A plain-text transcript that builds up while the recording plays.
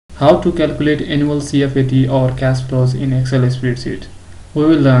How to calculate annual CFAT or cash flows in Excel spreadsheet. We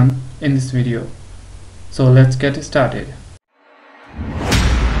will learn in this video. So let's get started.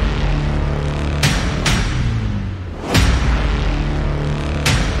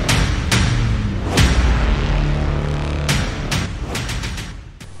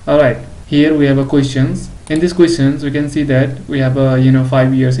 Alright, here we have a questions. In these questions we can see that we have a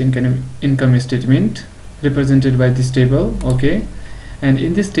 5 years income statement represented by this table. Okay, and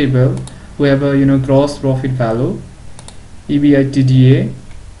in this table we have a gross profit value, EBITDA,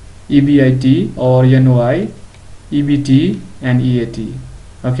 EBIT or NOI, EBT and EAT.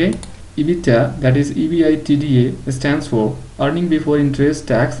 Okay, EBITDA, that is EBITDA, stands for earning before interest,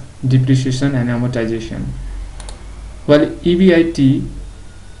 tax, depreciation and amortization, while EBIT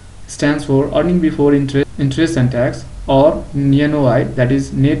stands for earning before interest and tax, or NOI, that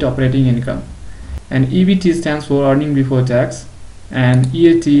is net operating income, and EBT stands for earning before tax, and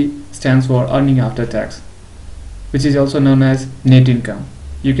EAT stands for earning after tax, which is also known as net income.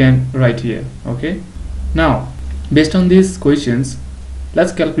 You can write here. Okay, now based on these questions,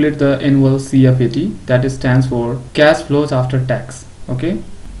 let's calculate the annual CFAT, that stands for cash flows after tax. Okay,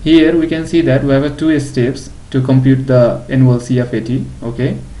 here we can see that we have two steps to compute the annual CFAT.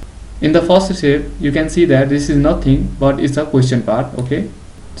 Okay, in the first step you can see that this is nothing but it's a question part. Okay,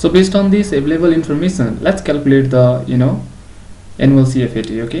 so based on this available information, let's calculate the annual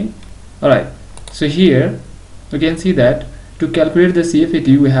CFAT. Okay, alright, so here we can see that to calculate the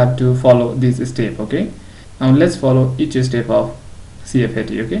CFAT we have to follow this step. Okay, now let's follow each step of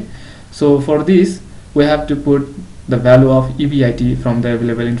CFAT. Okay, so for this we have to put the value of EBIT from the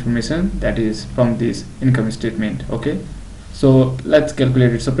available information, that is from this income statement. Okay, so let's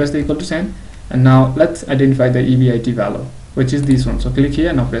calculate it. So press the equal to sign, and now let's identify the EBIT value, which is this one. So click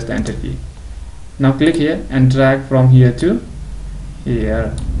here, now press the enter key. Now click here and drag from here to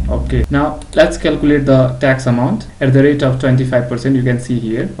here. Okay, now let's calculate the tax amount at the rate of 25%. You can see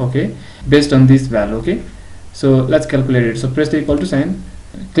here. Okay, based on this value. Okay, so let's calculate it. So press the equal to sign,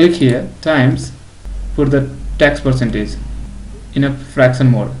 click here, times, put the tax percentage in a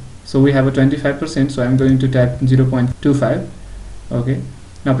fraction mode. So we have a 25%, so I'm going to type 0.25. okay,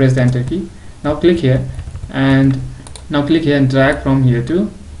 now press the enter key. Now click here and drag from here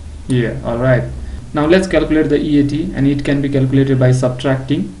to here. Alright, now let's calculate the EAT, and it can be calculated by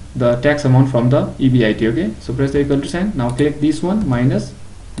subtracting the tax amount from the EBIT. Okay, so press the equal to sign, now click this one minus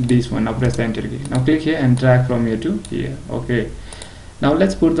this one, now press the enter key. Now click here and drag from here to here. Okay, now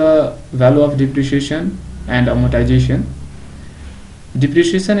let's put the value of depreciation and amortization.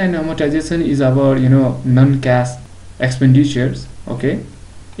 Depreciation and amortization is our non-cash expenditures, okay,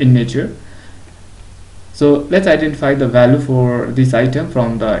 in nature. So let's identify the value for this item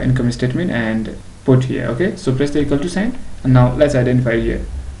from the income statement and put here. Okay, so press the equal to sign, and now let's identify here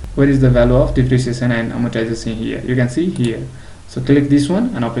where is the value of depreciation and amortization. Here you can see here, so click this one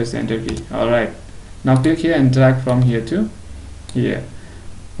and now press the enter key. Alright, now click here and drag from here to here.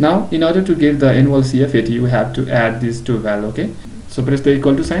 Now in order to get the annual CFAT we have to add these two values. Okay, so press the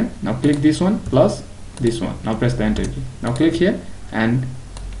equal to sign, now click this one plus this one, now press the enter key. Now click here and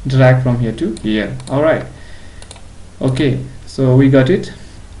drag from here to here. Alright, okay, so we got it.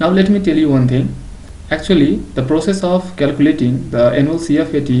 Now let me tell you one thing. Actually the process of calculating the annual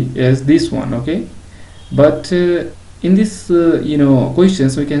CFAT is this one. Okay, but in this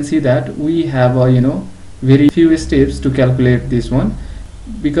questions we can see that we have very few steps to calculate this one,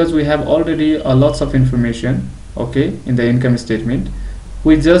 because we have already lots of information, okay, in the income statement.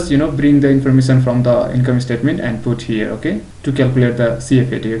 We just bring the information from the income statement and put here, okay, to calculate the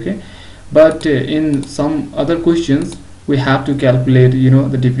CFAT. Okay, but in some other questions we have to calculate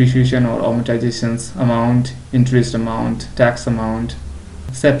the depreciation or amortizations amount, interest amount, tax amount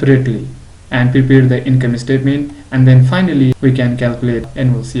separately, and prepare the income statement, and then finally we can calculate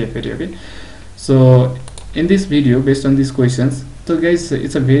annual CFAT. Okay, so in this video, based on these questions, so guys,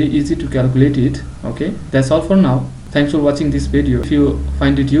 it's a very easy to calculate it. Okay, that's all for now. Thanks for watching this video. If you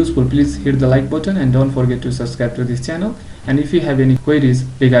find it useful, please hit the like button and don't forget to subscribe to this channel. And if you have any queries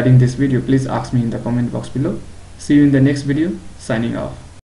regarding this video, please ask me in the comment box below. See you in the next video. Signing off.